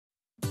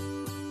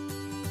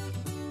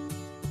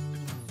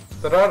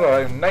There are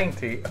around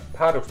 90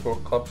 paddle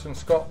sport clubs in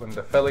Scotland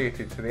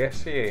affiliated to the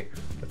SCA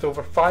with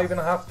over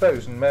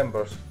 5,500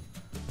 members.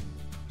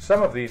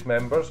 Some of these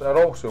members are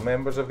also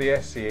members of the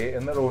SCA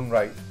in their own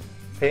right,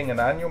 paying an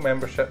annual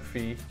membership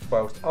fee,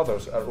 whilst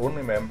others are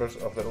only members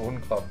of their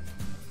own club.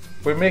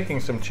 We're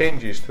making some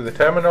changes to the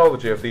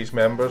terminology of these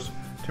members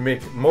to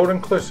make it more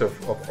inclusive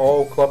of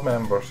all club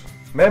members.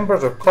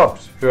 Members of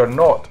clubs who are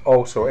not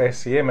also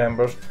SCA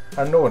members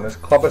are known as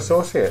club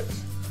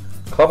associates.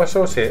 Club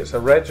associates are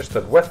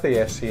registered with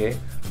the SCA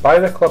by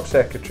the club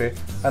secretary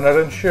and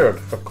are insured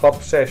for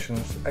club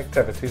sessions,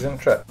 activities and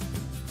trips.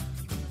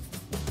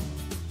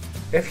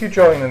 If you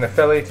join an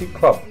affiliated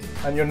club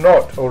and you're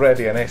not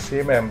already an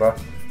SCA member,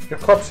 your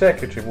club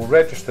secretary will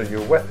register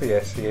you with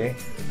the SCA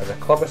as a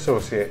club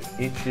associate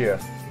each year.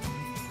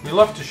 We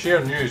love to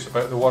share news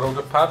about the world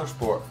of paddle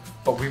sport,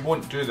 but we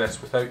won't do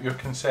this without your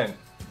consent.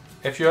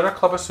 If you're a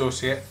club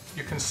associate,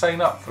 you can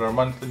sign up for our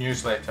monthly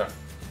newsletter.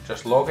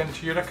 Just log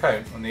into your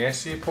account on the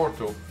SCA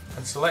portal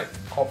and select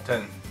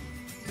Opt-in.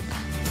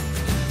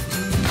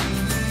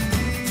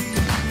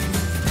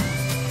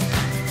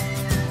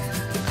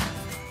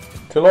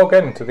 To log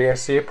in to the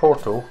SCA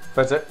portal,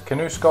 visit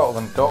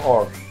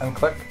canoescotland.org and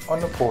click on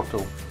the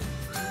portal.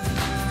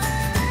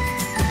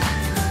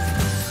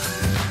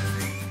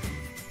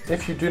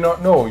 If you do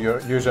not know your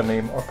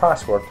username or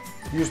password,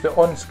 use the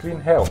on-screen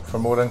help for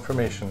more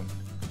information.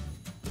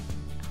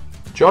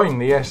 Join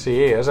the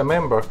SCA as a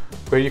member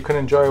where you can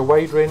enjoy a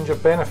wide range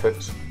of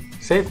benefits,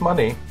 save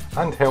money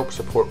and help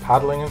support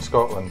paddling in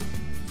Scotland.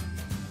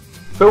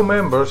 Full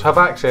members have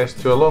access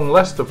to a long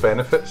list of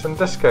benefits and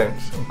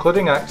discounts,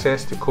 including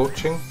access to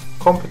coaching,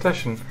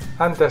 competition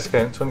and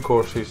discounts on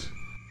courses.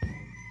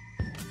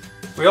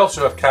 We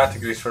also have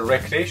categories for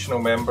recreational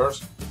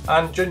members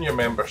and junior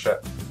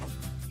membership.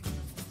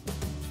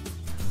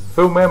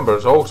 Full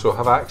members also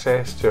have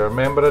access to our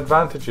Member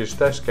Advantages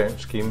discount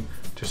scheme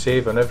to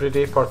save on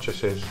everyday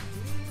purchases.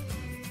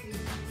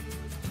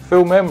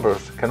 Full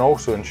members can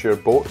also insure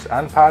boats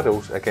and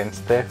paddles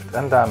against theft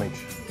and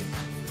damage.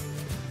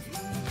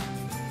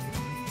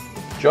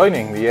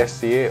 Joining the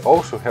SCA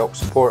also helps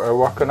support our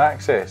work on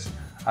access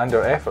and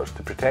our efforts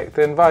to protect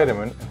the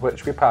environment in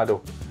which we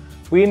paddle.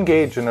 We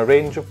engage in a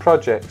range of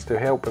projects to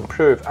help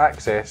improve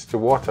access to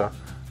water,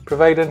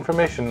 provide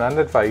information and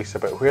advice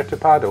about where to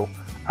paddle,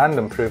 and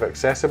improve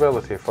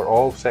accessibility for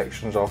all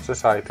sections of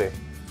society.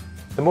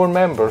 The more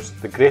members,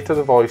 the greater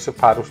the voice of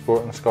paddle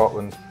sport in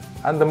Scotland,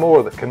 and the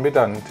more that can be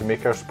done to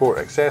make our sport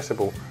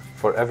accessible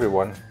for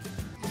everyone.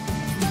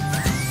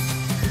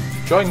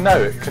 Join now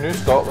at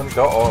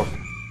canoescotland.org.